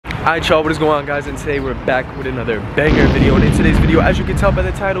Alright y'all, what is going on guys, and today we're back with another banger video. And in today's video, as you can tell by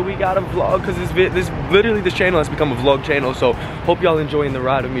the title, we got a vlog, because this channel has become a vlog channel. So hope y'all enjoying the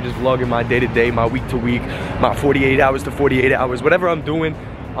ride of me just vlogging my day-to-day, my week-to-week, my 48 hours to 48 hours, whatever I'm doing.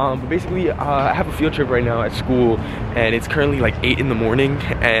 But basically, I have a field trip right now at school, and it's currently like 8 in the morning,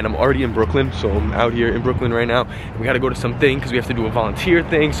 and I'm already in Brooklyn. So I'm out here in Brooklyn right now, and we gotta go to something because we have to do a volunteer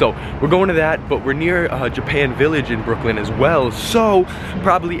thing. So we're going to that, but we're near Japan Village in Brooklyn as well. So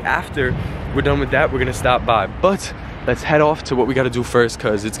probably after we're done with that, we're gonna stop by. But let's head off to what we gotta do first,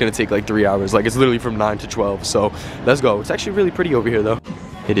 because it's gonna take like 3 hours. Like, it's literally from 9 to 12. So let's go. It's actually really pretty over here though.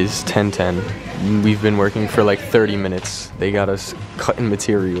 It is 10:10. We've been working for like 30 minutes. They got us cutting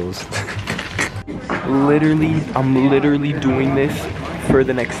materials. I'm literally doing this for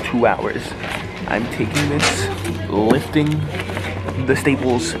the next 2 hours. I'm taking this, lifting the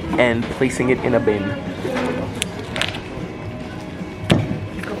staples, and placing it in a bin.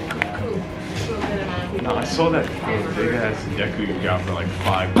 No, I saw that big ass Deku you got for like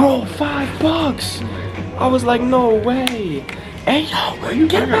 $5. Bro, $5! I was like, no way. Hey yo,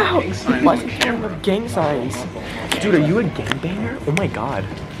 get out! Why is he throwing up gang signs? Dude, are you a gangbanger? Oh my god.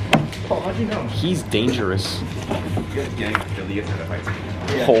 How'd you know? He's dangerous.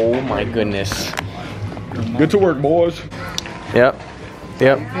 Oh my goodness. Get to work, boys. Yep.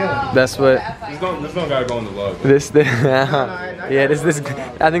 That's what. This don't gotta go in the vlog. Yeah, this.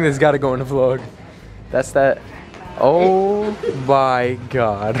 I think this gotta go in the vlog. That's that. Oh my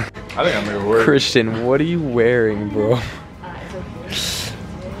god. I think I made it work. Christian, what are you wearing, bro?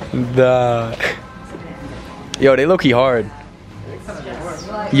 Yo, they low-key hard.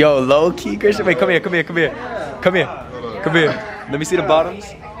 Yo, low-key, Christian. Wait, come here. Let me see the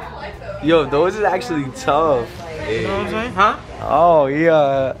bottoms. Yo, those is actually tough. You know what I'm saying? Huh? Oh,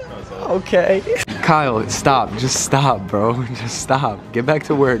 yeah. Okay. Kyle, stop. Just stop, bro. Just stop. Get back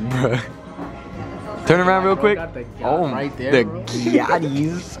to work, bro. Turn around real quick. Oh, right there, the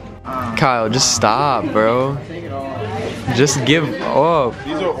Giattis. Kyle, just stop, bro. Just give up.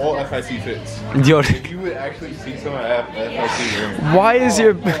 These are all FIC fits. Yo, if you would actually see someone at FIC room. Why is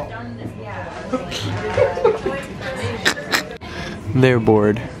your... They're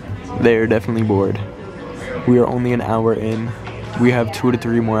bored. They're definitely bored. We are only an hour in. We have 2 to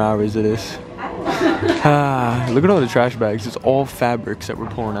 3 more hours of this. Look at all the trash bags. It's all fabrics that we're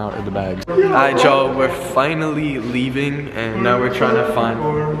pulling out of the bags. Alright y'all, we're finally leaving, and now we're trying to find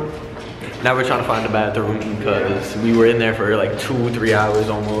the bathroom, because we were in there for like 2-3 hours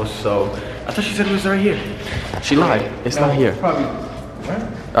almost. So I thought she said it was right here. She lied. It's not here.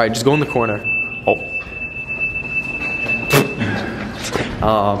 Alright, just go in the corner.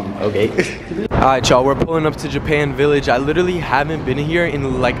 Okay. Alright y'all, we're pulling up to Japan Village. I literally haven't been here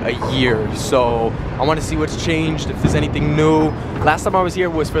in like a year, so I want to see what's changed, if there's anything new. Last time I was here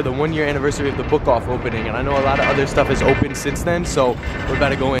was for the 1-year anniversary of the book off opening, and I know a lot of other stuff has opened since then, so we're about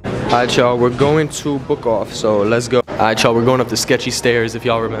to go in. Alright y'all, we're going to book off, so let's go. Alright y'all, we're going up the sketchy stairs, if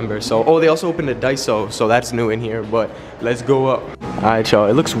y'all remember. So, oh, they also opened a Daiso, so that's new in here, but let's go up. Alright y'all,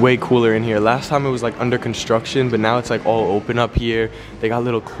 it looks way cooler in here. Last time it was like under construction, but now it's like all open up here. They got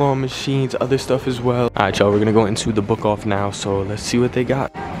little claw machines, other stuff as well. Alright y'all, we're gonna go into the book off now, so let's see what they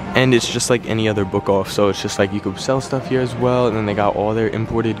got. And it's just like any other book off, so it's just like you could sell stuff here as well. And then they got all their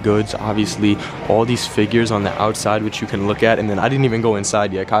imported goods, obviously all these figures on the outside which you can look at. And then I didn't even go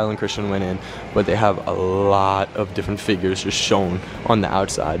inside yet. Kyle and Christian went in, but they have a lot of different figures just shown on the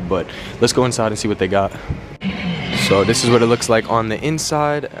outside. But let's go inside and see what they got. So this is what it looks like on the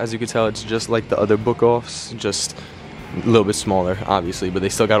inside. As you can tell, it's just like the other book offs, just a little bit smaller obviously, but they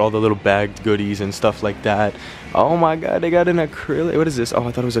still got all the little bagged goodies and stuff like that. Oh my god, they got an acrylic. What is this? Oh,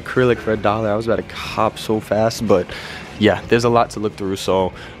 I thought it was acrylic for $1. I was about to cop so fast, but yeah, there's a lot to look through,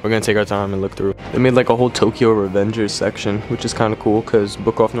 so we're gonna take our time and look through. They made like a whole Tokyo Revengers section, which is kind of cool, because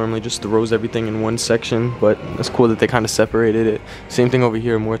book off normally just throws everything in one section, but it's cool that they kind of separated it. Same thing over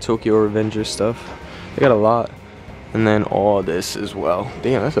here, more Tokyo Revengers stuff. They got a lot. And then all this as well.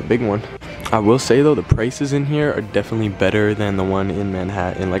 Damn, that's a big one. I will say though, the prices in here are definitely better than the one in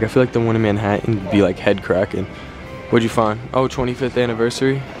Manhattan. Like, I feel like the one in Manhattan would be like head cracking. What'd you find? Oh, 25th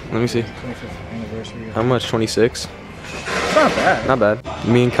anniversary. Let me see. 25th anniversary. How much? 26? It's not bad. Not bad.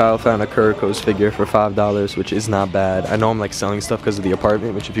 Me and Kyle found a Kuriko's figure for $5, which is not bad. I know I'm like selling stuff because of the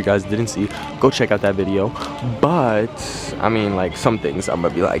apartment, which if you guys didn't see, go check out that video. But I mean, like, some things I'm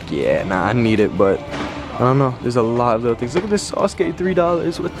gonna be like, yeah, nah, I need it, but I don't know. There's a lot of little things. Look at this Sasuke,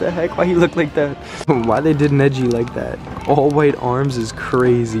 $3. What the heck? Why he look like that? Why they did Neji like that? All white arms is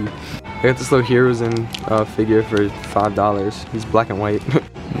crazy. I got this little Heroes in figure for $5. He's black and white.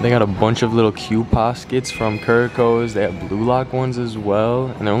 They got a bunch of little Q pockets from Kurikos. They have blue lock ones as well,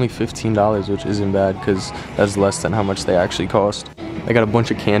 and they're only $15, which isn't bad because that's less than how much they actually cost. They got a bunch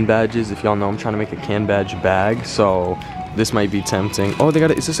of can badges. If y'all know, I'm trying to make a can badge bag, so this might be tempting. Oh, they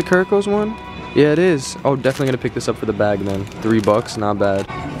got is this a Kurikos one? Yeah, it is. Oh, definitely gonna pick this up for the bag then. $3, not bad.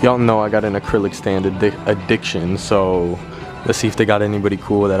 Y'all know I got an acrylic stand addiction, so let's see if they got anybody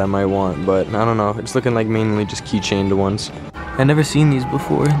cool that I might want, but I don't know. It's looking like mainly just keychained ones. I've never seen these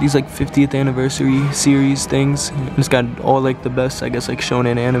before. These like 50th anniversary series things. It's got all like the best, I guess, like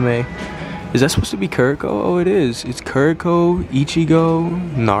shonen anime. Is that supposed to be Kuriko? Oh, it is. It's Kuriko,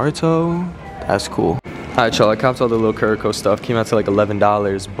 Ichigo, Naruto. That's cool. Alright, y'all, I copped all the little Kuriko stuff. Came out to like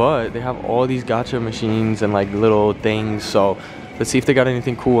 $11, but they have all these gacha machines and like little things, so let's see if they got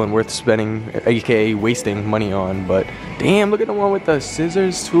anything cool and worth spending, aka wasting money on. But damn, look at the one with the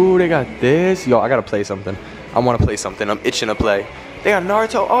scissors too. They got this. Yo, I gotta play something. I want to play something. I'm itching to play. They got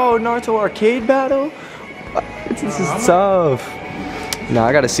Naruto. Oh, Naruto arcade battle. This is tough. Now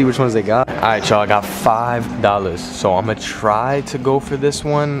I gotta see which ones they got. Alright, y'all, I got $5, so I'm gonna try to go for this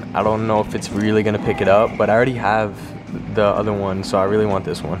one. I don't know if it's really gonna pick it up, but I already have the other one, so I really want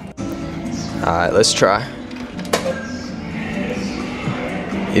this one. Alright, let's try.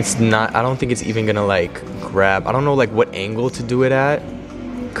 It's not, I don't think it's even gonna like grab. I don't know like what angle to do it at,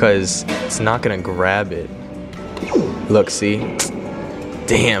 cause it's not gonna grab it. Look, see?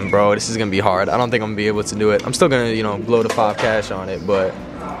 Damn, bro, this is gonna be hard. I don't think I'm gonna be able to do it. I'm still gonna, you know, blow the 5 cash on it, but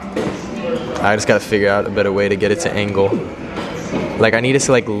I just gotta figure out a better way to get it to angle. Like, I need it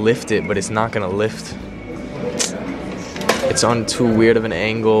to like lift it, but it's not gonna lift. It's on too weird of an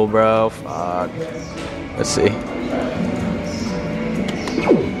angle, bro. Fuck. Let's see.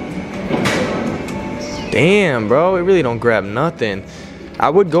 Damn, bro, it really don't grab nothing. I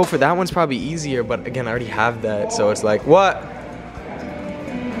would go for that one's probably easier, but again, I already have that, so it's like, what?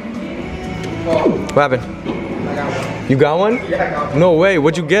 What happened? I got one. You got one? Yeah, I got one. No way,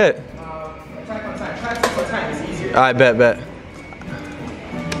 what'd you get? Attack on Titan. Attack on Titan is easier. Alright, bet.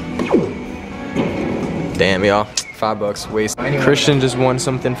 Damn, y'all. $5 waste. Christian just won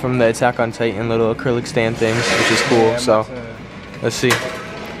something from the Attack on Titan little acrylic stand things, which is cool, Yeah, so let's see.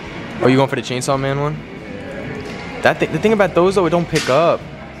 Oh, you going for the Chainsaw Man one? The thing about those though, it don't pick up.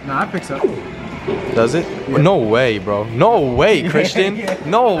 Nah, it picks up. Does it? Yeah. No way, bro. No way, Christian.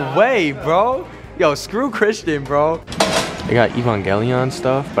 No way, bro. Yo, screw Christian, bro. They got Evangelion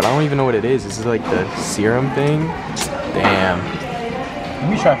stuff, but I don't even know what it is. Is it like the serum thing? Damn. Let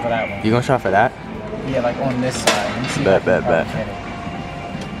me try for that one. You gonna try for that? Yeah, like on this side. Bet.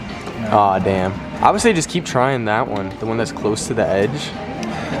 Aw, damn. I would say just keep trying that one, the one that's close to the edge,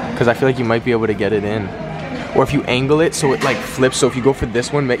 because I feel like you might be able to get it in. Or if you angle it so it like flips, so if you go for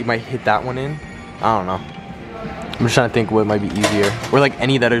this one, you might hit that one in. I don't know. I'm just trying to think what might be easier. Or like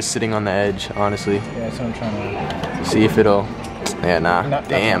any that are sitting on the edge, honestly. Yeah, that's what I'm trying to See if it'll. Yeah, nah. No,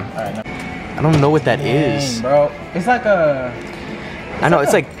 Damn. Alright, no. I don't know what that is. Dang, bro. It's like a. I know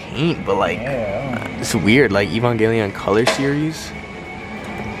it's like paint, but like Yeah. it's weird. Like Evangelion Color Series.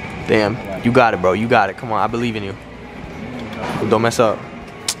 Damn. You got it, bro. You got it. Come on, I believe in you. Don't mess up.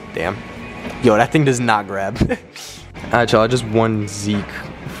 Damn. Yo, that thing does not grab. Alright, y'all, I just won Zeke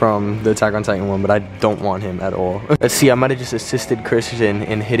from the Attack on Titan one, but I don't want him at all. Let's see, I might have just assisted Christian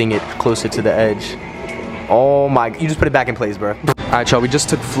in hitting it closer to the edge. Oh my, you just put it back in place, bro. Alright, y'all, we just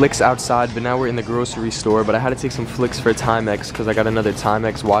took flicks outside, but now we're in the grocery store, but I had to take some flicks for Timex because I got another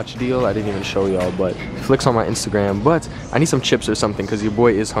Timex watch deal. I didn't even show y'all, but flicks on my Instagram. But I need some chips or something because your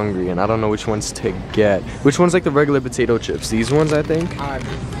boy is hungry, and I don't know which ones to get. Which one's like the regular potato chips? These ones, I think?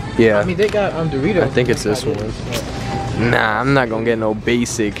 Yeah. I mean, they got Doritos. I think it's this one. Nah, I'm not gonna get no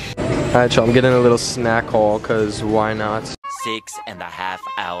basic. Alright, y'all, I'm getting a little snack haul, because why not? 6.5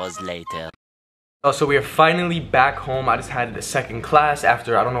 hours later. Oh, so we are finally back home. I just had the second class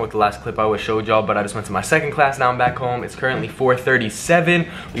after, I don't know what the last clip I was showed y'all, but I just went to my second class. Now I'm back home. It's currently 4:37.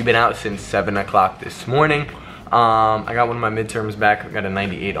 We've been out since 7 o'clock this morning. I got one of my midterms back. I got a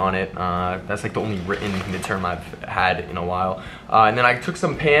 98 on it. That's like the only written midterm I've had in a while. And then I took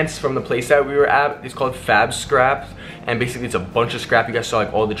some pants from the place that we were at. It's called Fab Scrap, and basically it's a bunch of scrap. You guys saw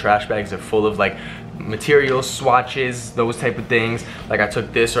like all the trash bags are full of like materials, swatches, those type of things. Like I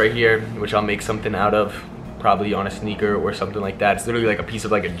took this right here, which I'll make something out of, probably on a sneaker or something like that. It's literally like a piece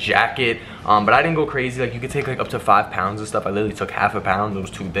of like a jacket, but I didn't go crazy. Like you could take like up to 5 pounds of stuff. I literally took half a pound,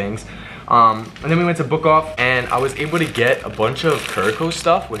 those 2 things. And then we went to Book Off, and I was able to get a bunch of Kuriko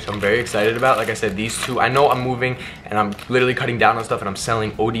stuff, which I'm very excited about. Like I said, these 2, I know I'm moving and I'm literally cutting down on stuff and I'm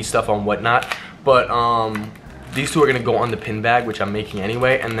selling OD stuff on whatnot, but these two are gonna go on the pin bag, which I'm making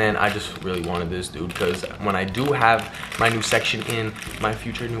anyway. And then I just really wanted this, dude, because when I do have my new section in my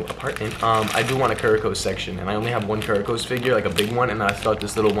future new apartment, I do want a Kurikos section, and I only have one Kurikos figure, like a big one, and I thought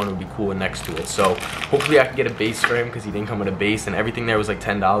this little one would be cool next to it. So hopefully I can get a base for him, because he didn't come with a base, and everything there was like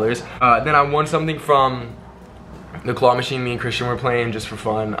 $10. Then I won something from the claw machine me and Christian were playing just for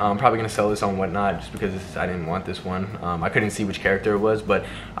fun. I'm probably gonna sell this on Whatnot just because I didn't want this one. I couldn't see which character it was, but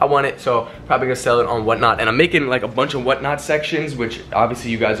I want it, so probably gonna sell it on Whatnot. And I'm making like a bunch of Whatnot sections, which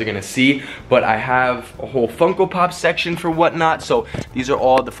obviously you guys are gonna see, but I have a whole Funko Pop section for Whatnot. So these are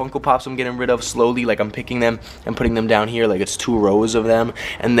all the Funko Pops I'm getting rid of slowly. Like I'm picking them and putting them down here, like it's 2 rows of them.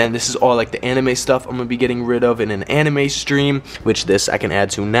 And then this is all like the anime stuff I'm gonna be getting rid of in an anime stream, which this I can add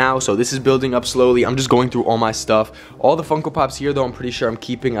to now. So this is building up slowly. I'm just going through all my stuff. All the Funko Pops here, though, I'm pretty sure I'm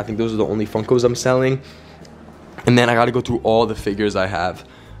keeping. I think those are the only Funkos I'm selling. And then I got to go through all the figures I have,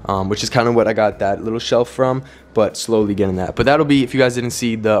 which is kind of what I got that little shelf from, but slowly getting that. But that'll be, if you guys didn't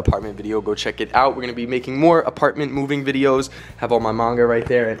see the apartment video, go check it out. We're going to be making more apartment moving videos, have all my manga right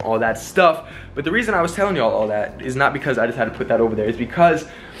there and all that stuff. But the reason I was telling y'all all that is not because I just had to put that over there. It's because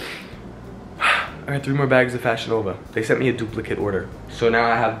I got 3 more bags of Fashion Nova. They sent me a duplicate order. So now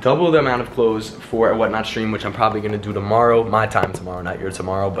I have double the amount of clothes for a Whatnot stream, which I'm probably gonna do tomorrow. My time tomorrow, not your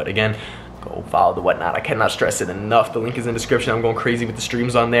tomorrow. But again, go follow the Whatnot. I cannot stress it enough. The link is in the description. I'm going crazy with the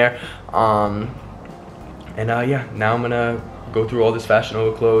streams on there. Yeah, now I'm gonna go through all this Fashion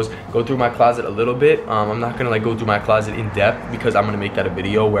Nova clothes, go through my closet a little bit. I'm not gonna like go through my closet in depth because I'm gonna make that a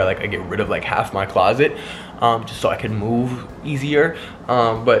video where like I get rid of like half my closet, just so I can move easier.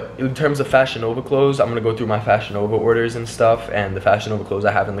 But in terms of Fashion Nova clothes, I'm gonna go through my Fashion Nova orders and stuff and the Fashion Nova clothes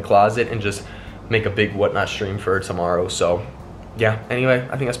I have in the closet and just make a big Whatnot stream for tomorrow. So yeah, anyway,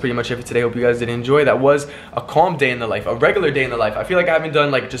 I think that's pretty much it for today. Hope you guys did enjoy. That was a calm day in the life, a regular day in the life. I feel like I haven't done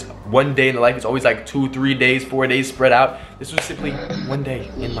like just one day in the life. It's always like 2, 3 days, 4 days spread out. This was simply one day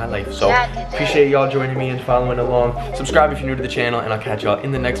in my life. So appreciate y'all joining me and following along. Subscribe if you're new to the channel, and I'll catch y'all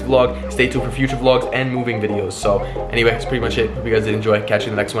in the next vlog. Stay tuned for future vlogs and moving videos. So anyway, that's pretty much it. Hope you guys did enjoy. Catch you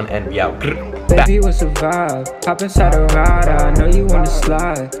in the next one, and we out. Baby, what's a vibe? Hop inside a ride, I know you wanna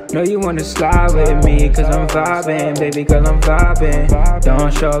slide. Know you wanna slide with me, cause I'm vibing. Baby girl, I'm vibing.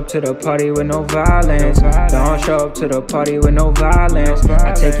 Don't show up to the party with no violence. Don't show up to the party with no violence.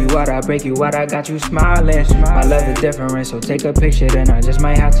 I take you out, I break you out, I got you smiling. My love is different, so take a picture, then I just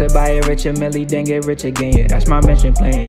might have to buy it. Rich and Millie, then get rich again. Yeah, that's my mission plan.